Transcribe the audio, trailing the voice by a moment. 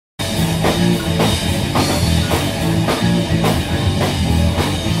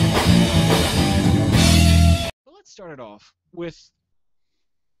Well, let's start it off with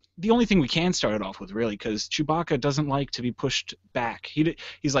the only thing we can start it off with, really, because Chewbacca doesn't like to be pushed back.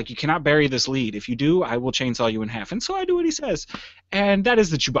 He's like, you cannot bury this lead. If you do, I will chainsaw you in half. And so I do what he says. And that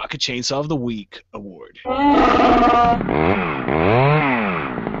is the Chewbacca Chainsaw of the Week award.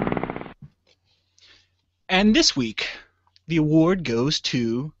 And this week, the award goes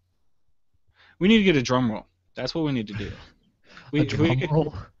to... We need to get a drum roll. That's what we need to do. A drum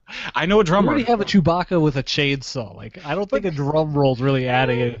roll? I know a drummer. We already have a Chewbacca with a chainsaw. Like, I don't think a drum roll's really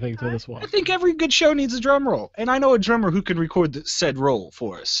adding anything to this one. I think every good show needs a drum roll, and I know a drummer who can record said roll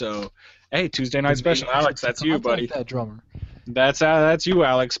for us. So, hey, Tuesday night special, Alex. That's you, buddy. That drummer. That's you,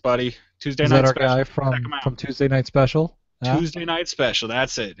 Alex, buddy. Tuesday night special. Is that our guy from Tuesday night special? Yeah? Tuesday night special.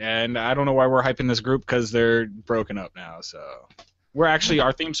 That's it. And I don't know why we're hyping this group because they're broken up now. So. We're actually,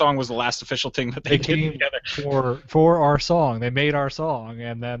 our theme song was the last official thing that they did together. For our song. They made our song,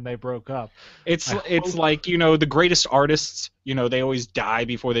 and then they broke up. It's like, you know, the greatest artists, you know, they always die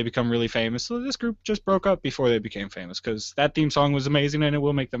before they become really famous. So this group just broke up before they became famous, because that theme song was amazing, and it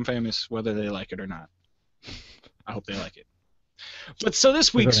will make them famous whether they like it or not. I hope they like it. But so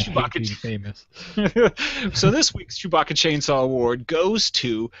this week's Chewbacca Chainsaw Award goes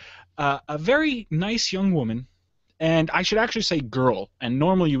to a very nice young woman. And I should actually say girl. And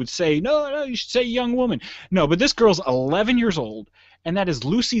normally you would say, no, you should say young woman. No, but this girl's 11 years old, and that is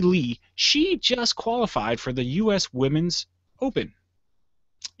Lucy Lee. She just qualified for the U.S. Women's Open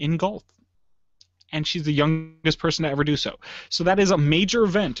in golf. And she's the youngest person to ever do so. So that is a major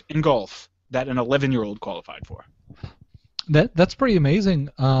event in golf that an 11-year-old qualified for. That's pretty amazing.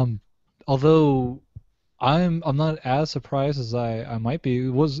 Although I'm not as surprised as I might be. It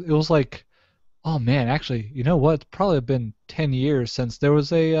was like... Oh man, actually, you know what? It's probably been 10 years since there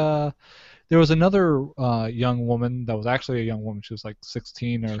was another young woman that was actually a young woman. She was like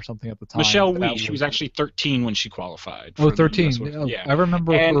 16 or something at the time. Michelle Wee. She was actually 13 when she qualified. Oh, 13. Yeah. I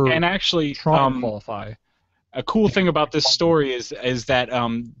remember her and actually trying to qualify. A cool thing about this story is that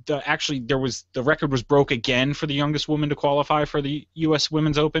the record was broke again for the youngest woman to qualify for the U.S.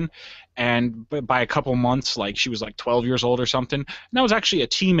 Women's Open, and by a couple months, like she was like 12 years old or something. And that was actually a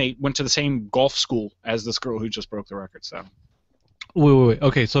teammate, went to the same golf school as this girl who just broke the record. So. Wait.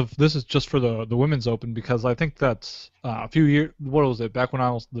 Okay, so this is just for the Women's Open, because I think that's a few years. What was it? Back when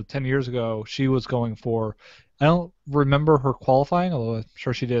I was 10 years ago, she was going for. I don't remember her qualifying, although I'm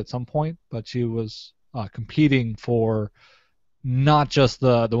sure she did at some point. But she was. Competing for not just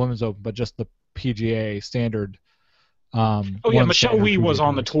the Women's Open, but just the PGA standard. Michelle Wee was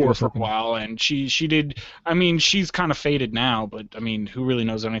on the tour for a while, and she did. I mean, she's kind of faded now, but I mean, who really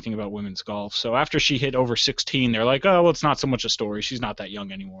knows anything about women's golf? So after she hit over 16, they're like, oh, well, it's not so much a story. She's not that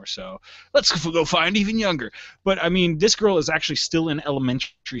young anymore, so let's go find even younger. But I mean, this girl is actually still in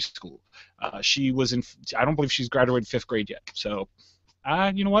elementary school. She was in. I don't believe she's graduated 5th grade yet. So,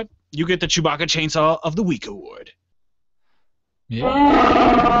 you know what? You get the Chewbacca Chainsaw of the Week award. Yeah.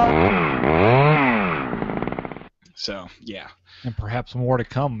 So, yeah. And perhaps more to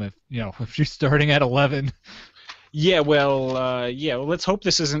come if she's starting at 11. Yeah, well, let's hope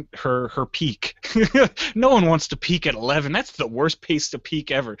this isn't her peak. No one wants to peak at 11. That's the worst pace to peak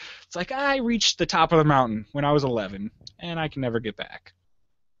ever. It's like, I reached the top of the mountain when I was 11, and I can never get back.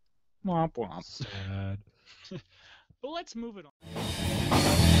 Womp womp. Sad. But let's move it on.